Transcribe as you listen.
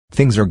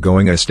Things are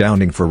going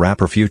astounding for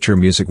rapper Future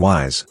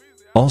music-wise.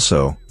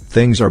 Also,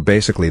 things are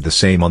basically the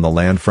same on the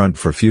land front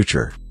for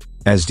Future.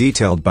 As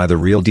detailed by The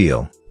Real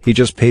Deal, he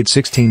just paid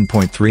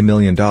 $16.3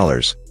 million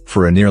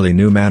for a nearly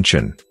new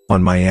mansion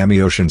on Miami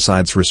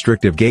Oceanside's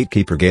restrictive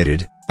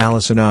gatekeeper-gated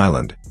Allison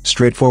Island,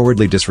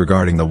 straightforwardly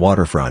disregarding the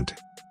waterfront.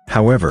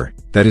 However,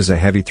 that is a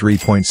heavy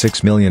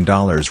 $3.6 million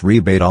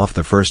rebate off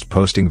the first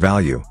posting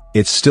value.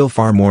 It's still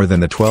far more than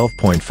the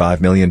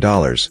 $12.5 million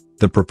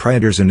the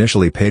proprietors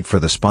initially paid for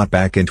the spot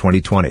back in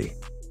 2020.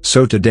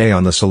 So today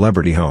on The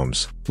Celebrity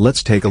Homes,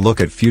 let's take a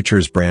look at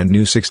Future's brand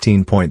new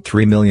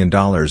 $16.3 million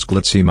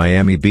glitzy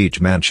Miami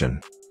Beach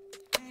mansion.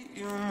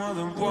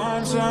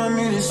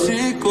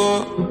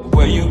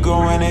 Where you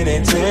going, it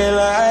ain't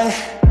daylight.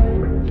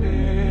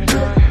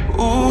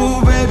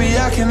 Ooh, baby,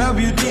 I can help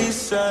you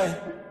decide.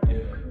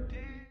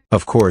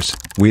 Of course,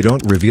 we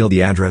don't reveal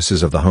the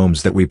addresses of the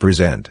homes that we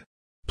present.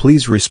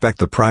 Please respect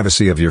the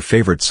privacy of your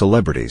favorite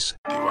celebrities.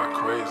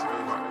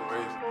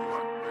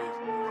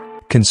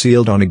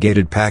 Concealed on a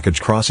gated package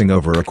crossing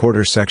over a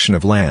quarter section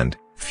of land,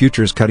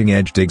 Future's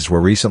cutting-edge digs were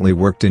recently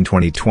worked in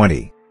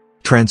 2020.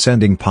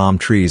 Transcending palm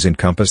trees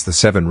encompass the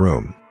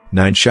 7-room,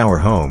 9-shower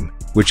home,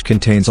 which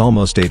contains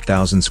almost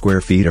 8,000 square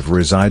feet of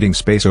residing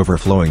space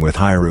overflowing with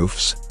high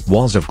roofs,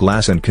 walls of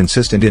glass and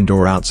consistent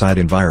indoor-outside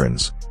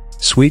environs.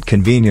 Suite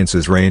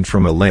conveniences range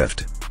from a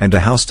lift and a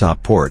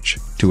housetop porch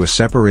to a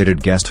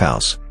separated guest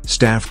house,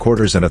 staff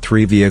quarters and a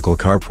 3-vehicle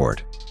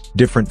carport.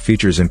 Different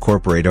features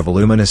incorporate a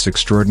voluminous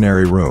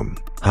extraordinary room,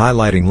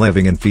 highlighting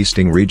living and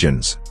feasting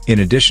regions, in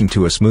addition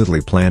to a smoothly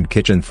planned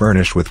kitchen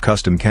furnished with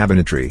custom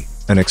cabinetry,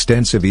 an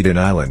extensive eat-in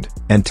island,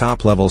 and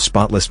top-level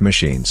spotless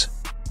machines.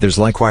 There's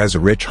likewise a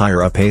rich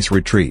higher-up ace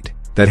retreat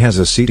that has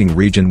a seating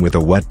region with a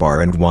wet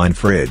bar and wine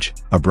fridge,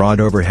 a broad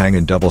overhang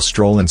and double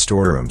stroll-in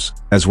storerooms,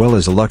 as well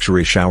as a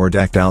luxury shower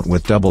decked out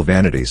with double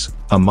vanities,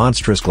 a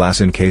monstrous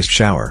glass-encased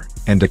shower,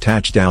 and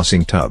attached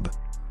dousing tub.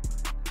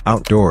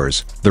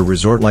 Outdoors, the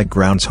resort-like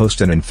grounds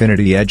host an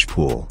infinity edge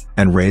pool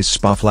and raised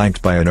spa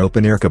flanked by an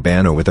open-air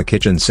cabana with a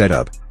kitchen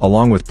setup,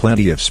 along with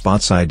plenty of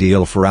spots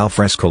ideal for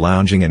alfresco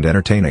lounging and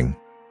entertaining.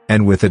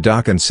 And with a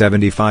dock and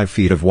 75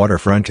 feet of water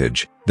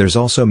frontage, there's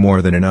also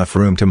more than enough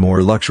room to moor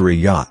a luxury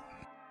yacht.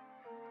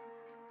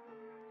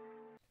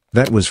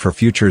 That was for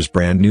Future's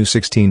brand new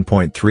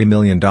 $16.3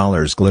 million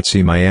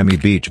glitzy Miami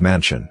Beach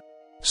mansion.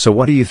 So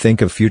what do you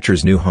think of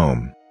Future's new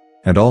home?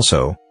 And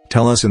also,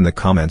 tell us in the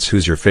comments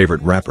who's your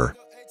favorite rapper.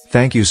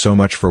 Thank you so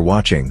much for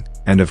watching,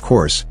 and of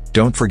course,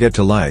 don't forget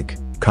to like,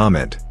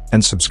 comment,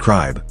 and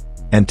subscribe.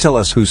 And tell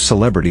us whose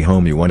celebrity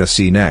home you want to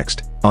see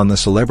next, on The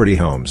Celebrity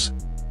Homes.